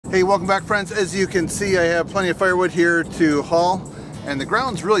Hey, welcome back, friends. As you can see, I have plenty of firewood here to haul, and the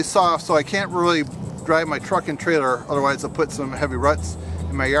ground's really soft, so I can't really drive my truck and trailer, otherwise I'll put some heavy ruts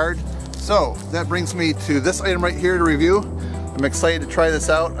in my yard. So that brings me to this item right here to review. I'm excited to try this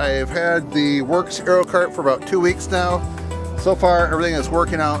out. I've had the WORX Aerocart for about 2 weeks now. So far, everything is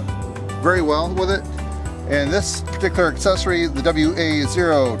working out very well with it. And this particular accessory, the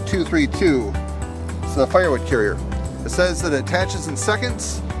WA0232, it's a firewood carrier. It says that it attaches in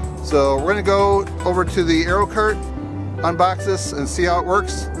seconds. So we're gonna go over to the Aerocart, unbox this and see how it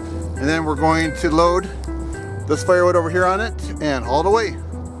works. And then we're going to load this firewood over here on it and haul it away.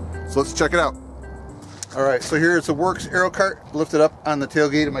 So let's check it out. All right, so here's the WORX Aerocart lifted up on the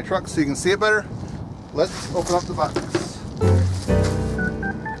tailgate of my truck so you can see it better. Let's open up the box.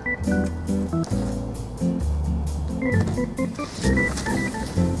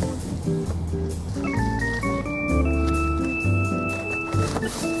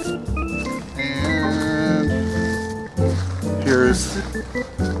 Here's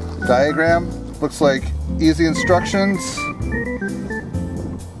the diagram. Looks like easy instructions.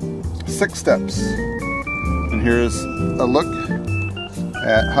 6 steps. And here's a look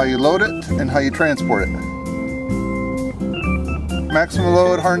at how you load it and how you transport it. Maximum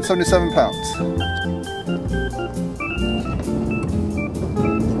load 177 pounds.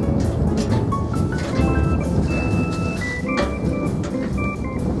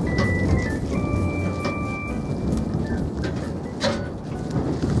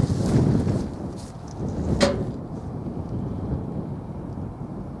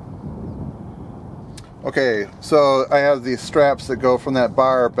 Okay, so I have these straps that go from that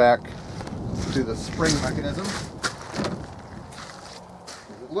bar back to the spring mechanism.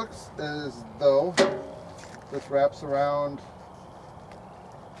 It looks as though this wraps around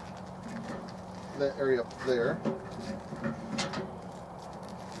that area up there.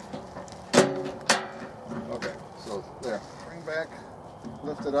 Okay, so there. Bring back,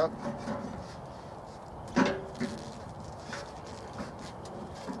 lift it up.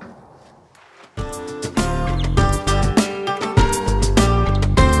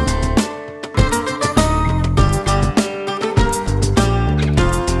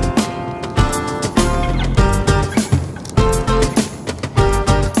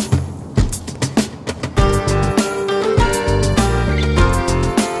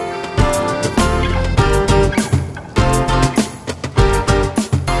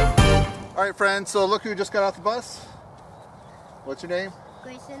 Alright, friends, so look who just got off the bus. What's your name?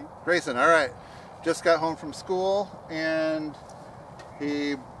 Grayson. Grayson, alright. Just got home from school and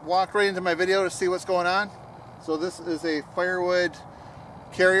he walked right into my video to see what's going on. So this is a firewood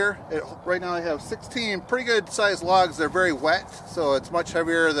carrier. Right now I have 16 pretty good sized logs. They're very wet, so it's much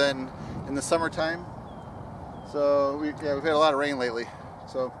heavier than in the summertime. So we've had a lot of rain lately.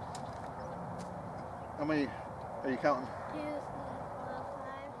 So how many are you counting?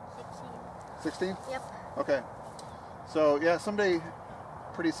 16? Yep. Okay. So yeah, someday,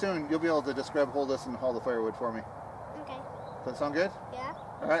 pretty soon, you'll be able to just grab hold of this and haul the firewood for me. Okay. Does that sound good? Yeah.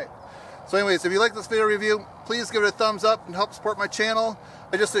 Alright. So anyways, if you like this video review, please give it a thumbs up and help support my channel.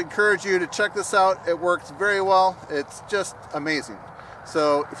 I just encourage you to check this out. It works very well. It's just amazing.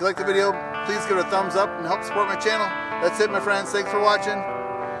 So if you like the video, please give it a thumbs up and help support my channel. That's it, my friends. Thanks for watching.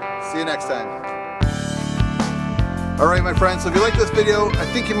 See you next time. Alright, my friends, so if you like this video, I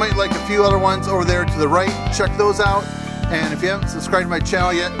think you might like a few other ones over there to the right. Check those out. And if you haven't subscribed to my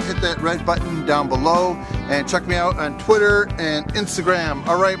channel yet, hit that red button down below. And check me out on Twitter and Instagram.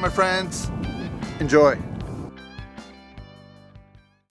 Alright, my friends, enjoy.